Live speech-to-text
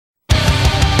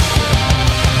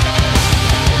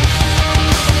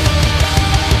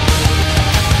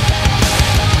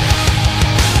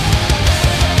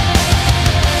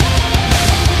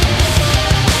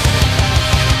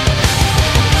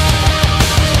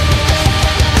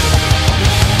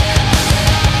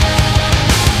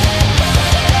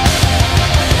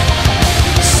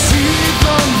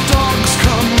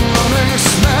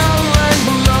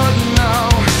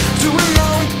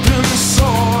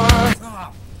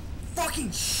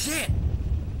shit!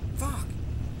 Fuck.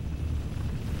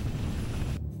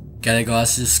 G'day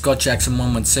guys, this is Scott Jackson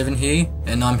 117 here,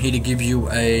 and I'm here to give you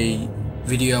a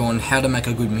video on how to make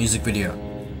a good music video.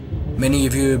 Many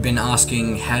of you have been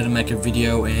asking how to make a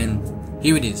video, and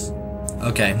here it is.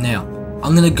 Okay, now,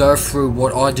 I'm gonna go through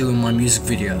what I do in my music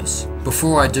videos.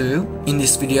 Before I do, in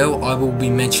this video I will be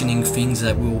mentioning things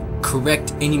that will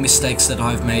correct any mistakes that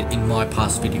I've made in my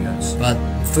past videos. But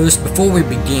first, before we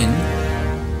begin,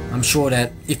 I'm sure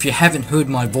that if you haven't heard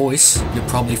my voice, you're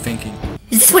probably thinking,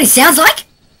 is this what he sounds like?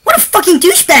 What a fucking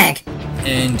douchebag!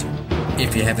 And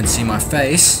if you haven't seen my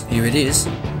face, here it is.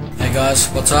 Hey guys,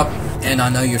 what's up? And I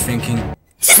know you're thinking,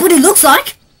 is this what he looks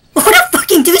like? What a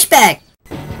fucking douchebag!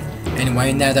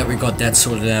 Anyway, now that we got that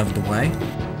sorted out of the way,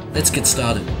 let's get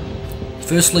started.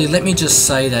 Firstly, let me just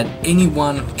say that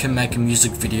anyone can make a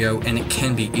music video and it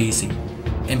can be easy.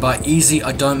 And by easy,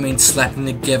 I don't mean slapping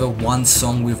together one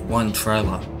song with one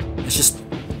trailer. It's just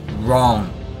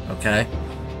wrong, okay?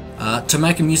 To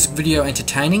make a music video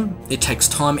entertaining, it takes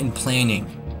time and planning.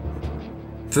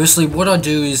 Firstly, what I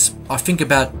do is I think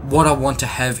about what I want to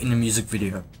have in a music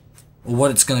video, or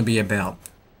what it's going to be about.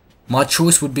 My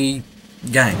choice would be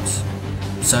games.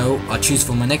 So I choose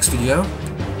for my next video,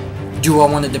 do I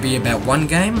want it to be about one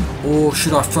game, or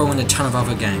should I throw in a ton of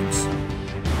other games?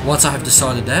 Once I have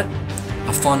decided that,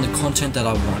 I find the content that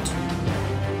I want.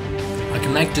 I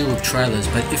can make do with trailers,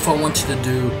 but if I wanted to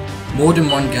do more than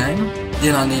one game,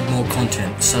 then I need more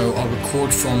content, so I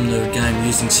record from the game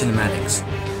using cinematics.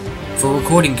 For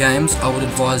recording games, I would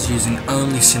advise using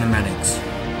only cinematics,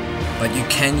 but you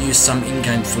can use some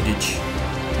in-game footage,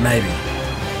 maybe.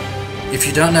 If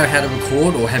you don't know how to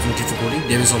record or having difficulty,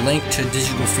 there is a link to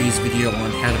Digital Fear's video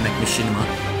on how to make Machinima,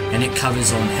 and it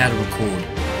covers on how to record.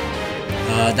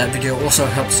 That video also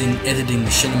helps in editing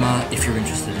Machinima if you're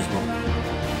interested as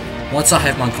well. Once I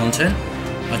have my content,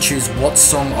 I choose what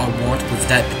song I want with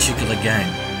that particular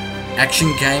game.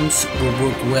 Action games will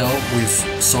work well with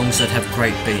songs that have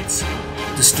great beats.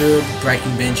 Disturbed,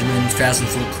 Breaking Benjamin, 1000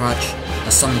 Foot Crutch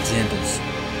are some examples.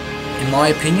 In my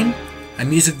opinion, a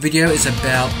music video is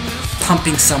about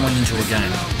pumping someone into a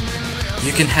game.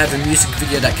 You can have a music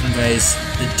video that conveys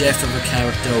the death of a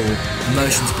character or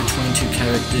emotions between two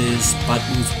characters, but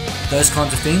with those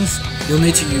kinds of things, you'll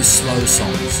need to use slow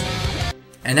songs.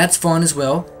 And that's fine as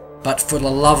well, but for the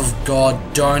love of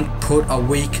God, don't put a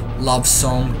weak love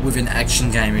song with an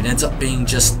action game. It ends up being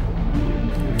just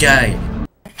gay.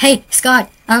 Hey,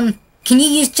 Scott, can you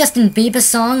use Justin Bieber's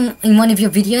song in one of your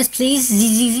videos, please?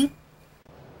 ZZZ?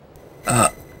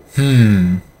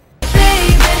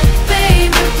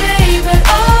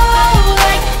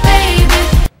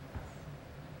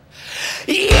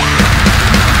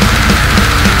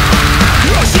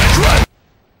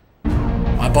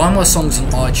 I buy my songs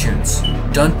on iTunes.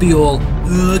 Don't be all,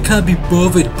 I can't be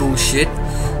bothered bullshit.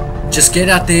 Just get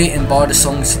out there and buy the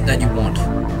songs that you want.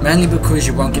 Mainly because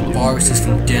you won't get viruses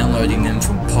from downloading them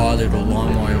from Pilot or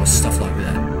LimeWire or stuff like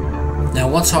that. Now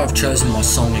once I've chosen my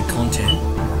song and content,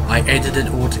 I edit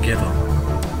it all together.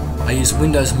 I use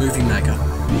Windows Movie Maker,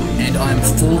 and I am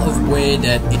full of aware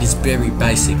that it is very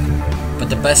basic, but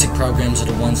the basic programs are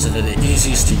the ones that are the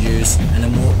easiest to use and are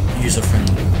more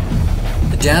user-friendly.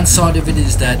 The downside of it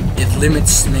is that it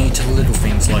limits me to the little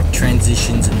things like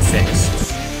transitions and effects,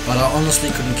 but I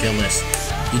honestly couldn't care less.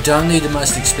 You don't need the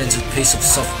most expensive piece of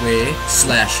software /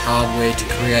 hardware to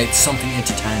create something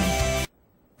entertaining.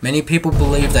 Many people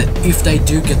believe that if they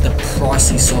do get the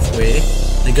pricey software,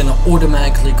 they're gonna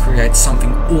automatically create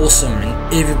something awesome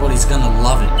and everybody's gonna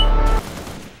love it.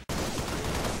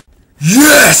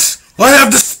 Yes! I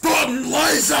have the Spartan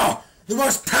Laser! The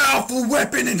most powerful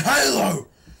weapon in Halo!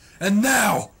 And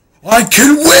now, I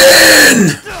can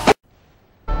win!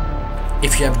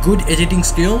 If you have good editing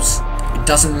skills, it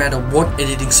doesn't matter what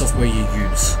editing software you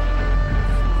use.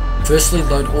 Firstly,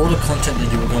 load all the content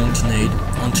that you are going to need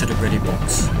onto the ready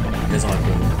box, as I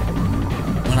will.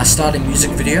 When I start a music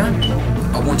video,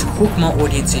 I want to hook my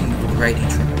audience in with a great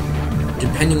intro.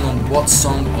 Depending on what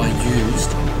song I used,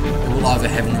 it will either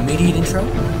have an immediate intro.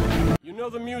 You know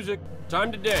the music,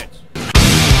 time to dance.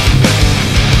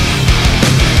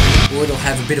 Or it'll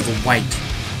have a bit of a wait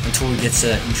until it gets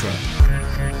an intro.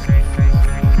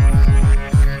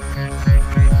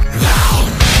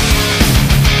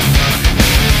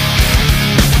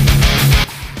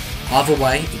 Either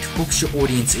way, it hooks your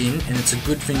audience in, and it's a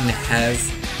good thing to have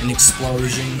an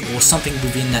explosion or something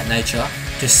within that nature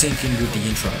to sync in with the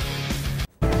intro.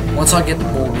 Once I get the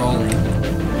ball rolling,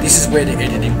 this is where the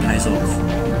editing pays off,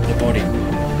 the body.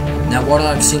 Now what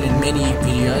I've seen in many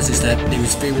videos is that there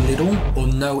is very little or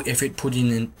no effort put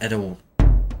in at all.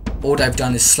 all they've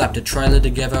done is slapped a trailer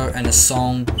together and a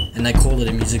song and they call it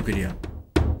a music video.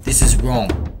 This is wrong.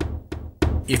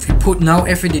 If you put no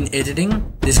effort in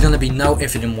editing, there's going to be no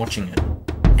effort in watching it.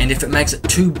 And if it makes it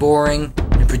too boring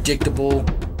and predictable,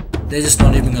 they're just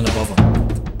not even going to bother.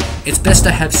 It's best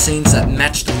to have scenes that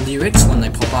match the lyrics when they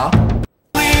pop up.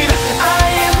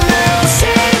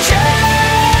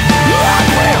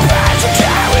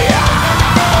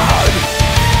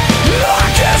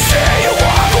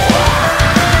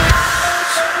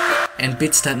 And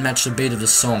bits that match the beat of the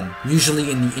song,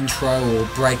 usually in the intro or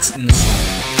breaks in the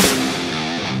song.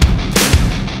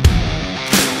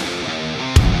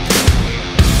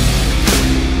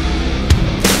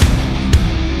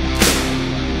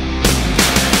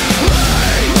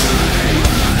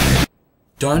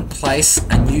 Don't place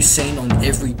a new scene on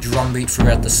every drum beat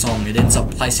throughout the song. It ends up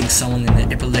placing someone in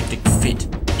an epileptic fit,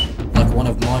 like one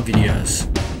of my videos.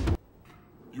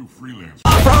 You freelance.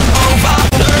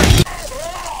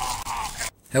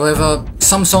 However,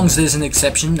 some songs there's an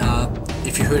exception.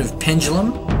 If you heard of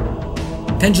Pendulum,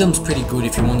 Pendulum's pretty good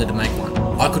if you wanted to make one.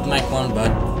 I could make one, but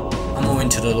I'm more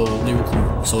into the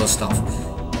lyrical sort of stuff.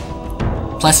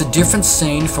 Place a different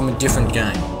scene from a different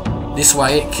game. This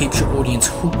way it keeps your audience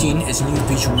hooked in as new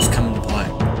visuals come into play.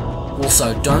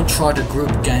 Also, don't try to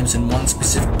group games in one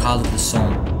specific part of the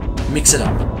song. Mix it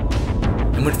up.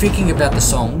 And when thinking about the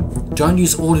song, don't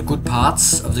use all the good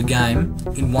parts of the game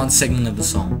in one segment of the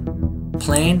song.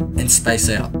 Plan and space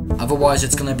out, otherwise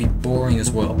it's going to be boring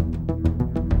as well.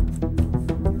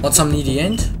 Once I'm near the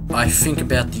end, I think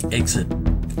about the exit.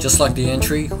 Just like the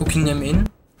entry, hooking them in and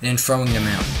then throwing them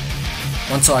out.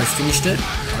 Once I've finished it,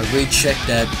 I recheck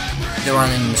that there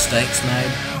aren't any mistakes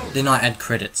made, then I add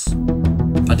credits.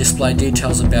 I display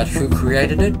details about who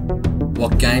created it,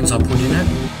 what games I put in it,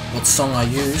 what song I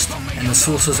used, and the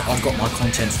sources I've got my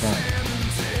content from.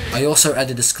 I also add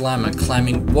a disclaimer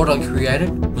claiming what I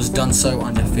created was done so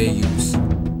under fair use.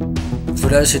 For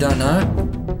those who don't know,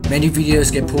 many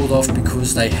videos get pulled off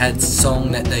because they had a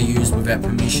song that they used without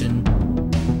permission.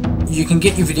 You can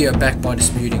get your video back by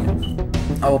disputing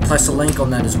it. I will place a link on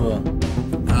that as well.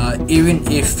 Even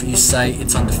if you say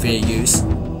it's under fair use,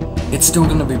 it's still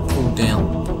going to be pulled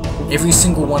down. Every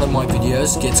single one of my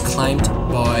videos gets claimed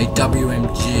by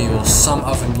WMG or some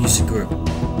other music group.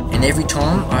 And every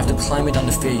time I have to claim it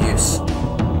under fair use.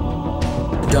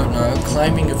 If you don't know,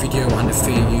 claiming a video under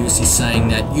fair use is saying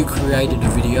that you created a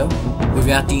video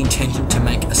without the intention to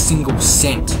make a single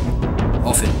cent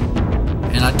off it.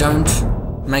 And I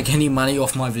don't make any money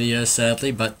off my videos,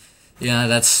 sadly, but you know,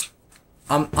 that's...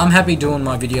 I'm happy doing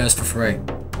my videos for free.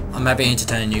 I'm happy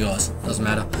entertaining you guys, doesn't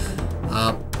matter.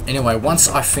 Anyway, once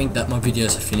I think that my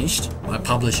videos are finished, I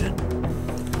publish it.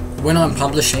 When I'm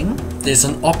publishing, there's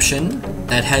an option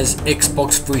that has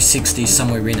Xbox 360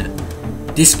 somewhere in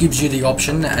it. This gives you the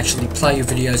option to actually play your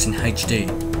videos in HD,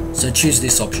 so choose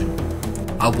this option.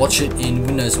 I watch it in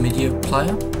Windows Media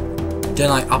Player, then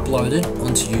I upload it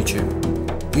onto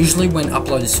YouTube. Usually when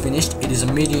upload is finished, it is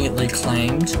immediately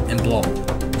claimed and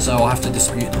blocked, so I'll have to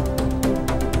dispute it.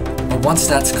 But once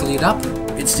that's cleared up,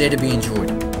 it's there to be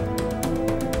enjoyed.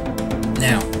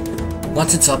 Now,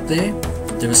 once it's up there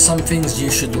are some things you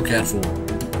should look out for.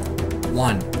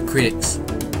 1. Critics.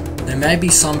 There may be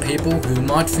some people who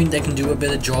might think they can do a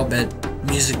better job at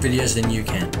music videos than you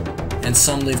can, and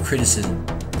some leave criticism.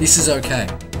 This is okay.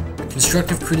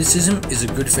 Constructive criticism is a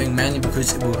good thing mainly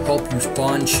because it will help you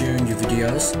fine-tune your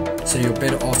videos so you're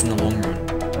better off in the long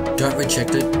run. Don't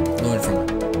reject it, learn from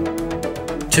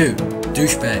it. 2.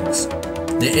 Douchebags.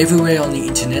 They're everywhere on the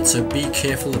internet, so be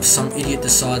careful if some idiot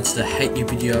decides to hate your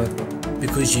video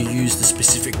because you used a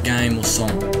specific game or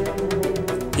song.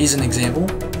 Here's an example.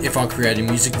 If I create a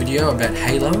music video about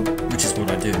Halo, which is what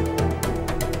I do,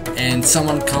 and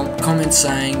someone comments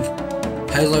saying,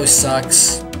 Halo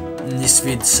sucks, and this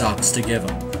vid sucks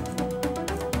together.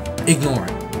 Ignore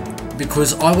it,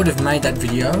 because I would have made that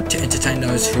video to entertain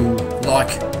those who like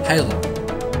Halo.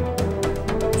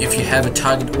 If you have a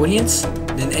target audience,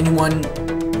 then anyone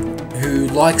who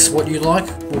likes what you like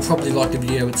will probably like the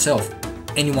video itself.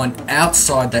 Anyone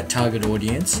outside that target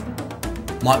audience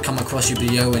might come across your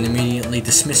video and immediately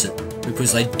dismiss it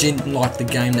because they didn't like the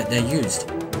game that they used.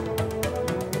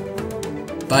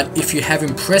 But if you have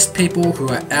impressed people who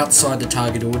are outside the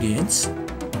target audience,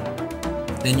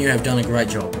 then you have done a great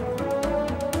job.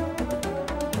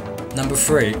 Number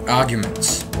 3.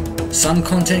 Arguments. Some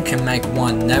content can make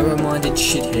one narrow-minded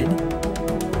shithead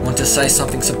want to say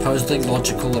something supposedly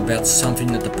logical about something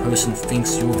that the person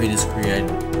thinks your vid is created.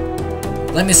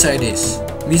 Let me say this,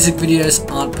 music videos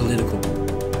aren't political.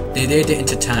 They're there to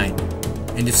entertain,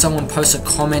 and if someone posts a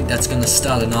comment that's going to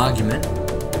start an argument,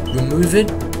 remove it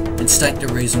and state the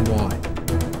reason why.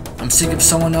 I'm sick of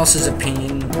someone else's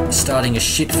opinion starting a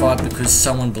shit fight because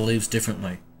someone believes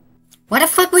differently. Why the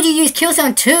fuck would you use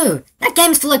Killzone 2? That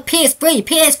game's for like PS3.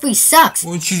 PS3 sucks.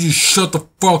 Why don't you just shut the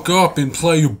fuck up and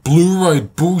play your Blu-ray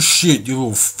bullshit, you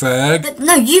little fag? But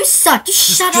no, you suck.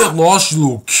 Just shut Get up. lost, you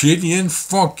little kid, yeah?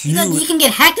 Fuck you. You can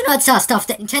get hacked and all that sort of stuff.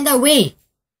 That Nintendo Wii.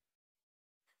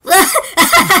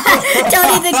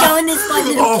 Don't even go in this fight,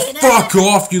 little kid. Fuck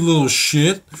off, you little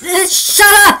shit.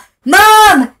 Shut up!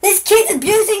 Mom! This kid's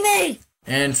abusing me!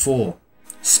 And 4.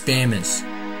 Spammers.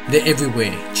 They're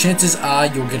everywhere. Chances are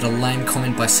you'll get a lame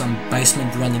comment by some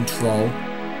basement running troll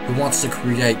who wants to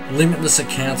create limitless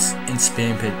accounts and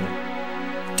spam people.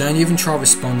 Don't even try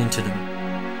responding to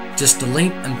them. Just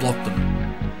delete and block them.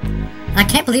 I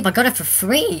can't believe I got it for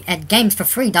free at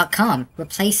gamesforfree.com.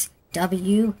 Replace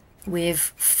W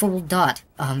with full dot.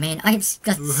 Oh man, I've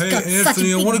got, Hey got such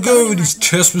Anthony, a I big want to go over boner. these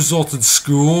test results at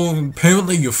school, and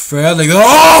apparently you're fat. They go,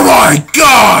 oh my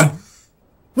god!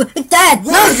 Dad,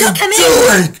 no, What are don't come you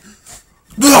doing?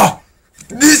 Ugh.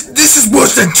 This is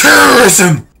worse than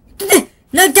terrorism! in!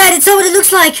 No, Dad, it's not what it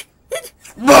looks like!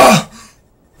 Ugh.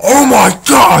 Oh my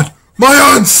god!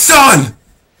 My own son!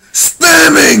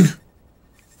 Spamming!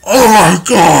 Oh my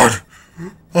god!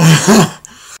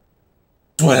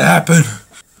 What happened?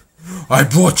 I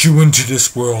brought you into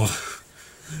this world.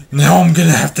 Now I'm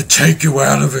gonna have to take you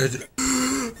out of it.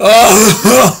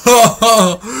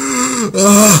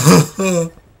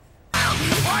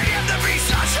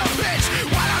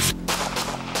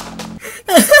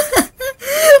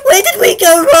 Where did we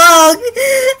go wrong?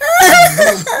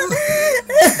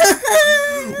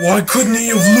 Why couldn't he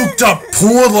have looked up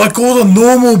porn like all the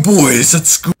normal boys at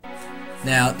school?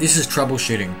 Now, this is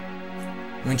troubleshooting.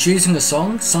 When choosing a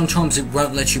song, sometimes it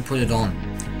won't let you put it on.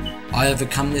 I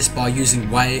overcome this by using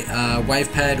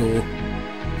WavePad or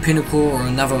Pinnacle or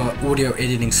another audio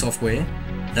editing software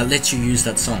that lets you use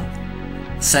that song.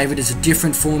 Save it as a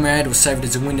different format or save it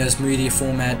as a Windows Media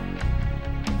format,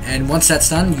 and once that's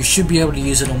done, you should be able to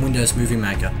use it on Windows Movie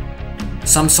Maker.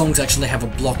 Some songs actually have a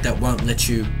block that won't let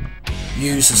you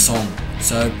use a song,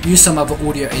 so use some other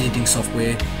audio editing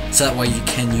software so that way you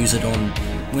can use it on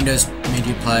Windows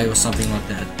Media Player or something like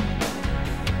that.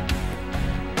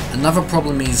 Another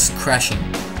problem is crashing.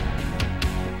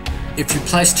 If you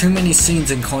place too many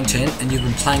scenes and content and you've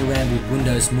been playing around with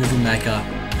Windows Movie Maker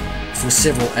for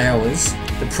several hours,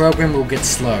 the program will get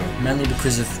slow, mainly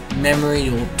because of memory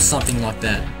or something like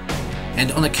that.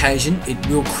 And on occasion, it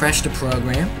will crash the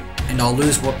program and I'll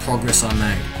lose what progress I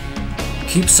made.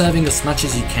 Keep saving as much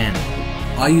as you can.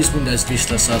 I use Windows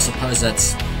Vista, so I suppose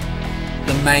that's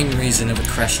the main reason of it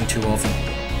crashing too often.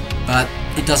 But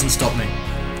it doesn't stop me.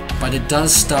 But it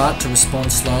does start to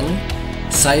respond slowly.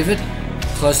 Save it,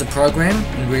 close the program,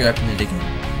 and reopen it again.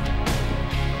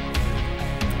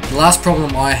 The last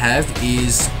problem I have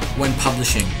is when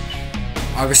publishing.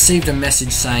 I received a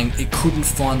message saying it couldn't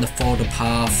find the folder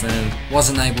path and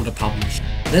wasn't able to publish.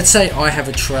 Let's say I have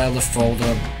a trailer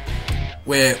folder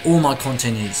where all my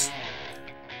content is.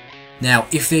 Now,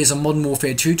 if there's a Modern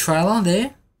Warfare 2 trailer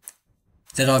there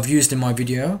that I've used in my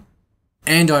video,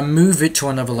 and I move it to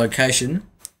another location,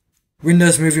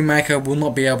 Windows Movie Maker will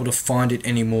not be able to find it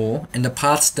anymore, and the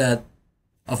parts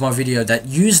of my video that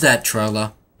use that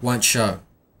trailer won't show.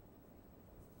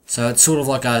 So it's sort of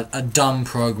like a dumb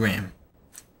program.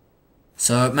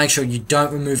 So make sure you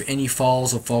don't remove any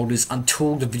files or folders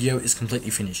until the video is completely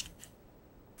finished.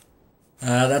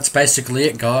 That's basically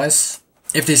it, guys.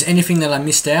 If there's anything that I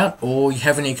missed out or you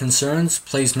have any concerns,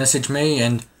 please message me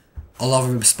and I'll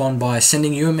either respond by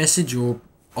sending you a message or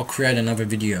I'll create another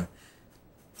video.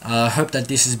 I hope that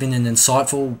this has been an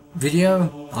insightful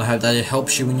video. I hope that it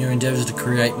helps you in your endeavours to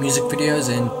create music videos,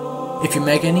 and if you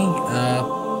make any,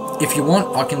 if you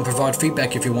want, I can provide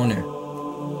feedback if you want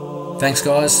to. Thanks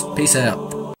guys, peace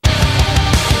out.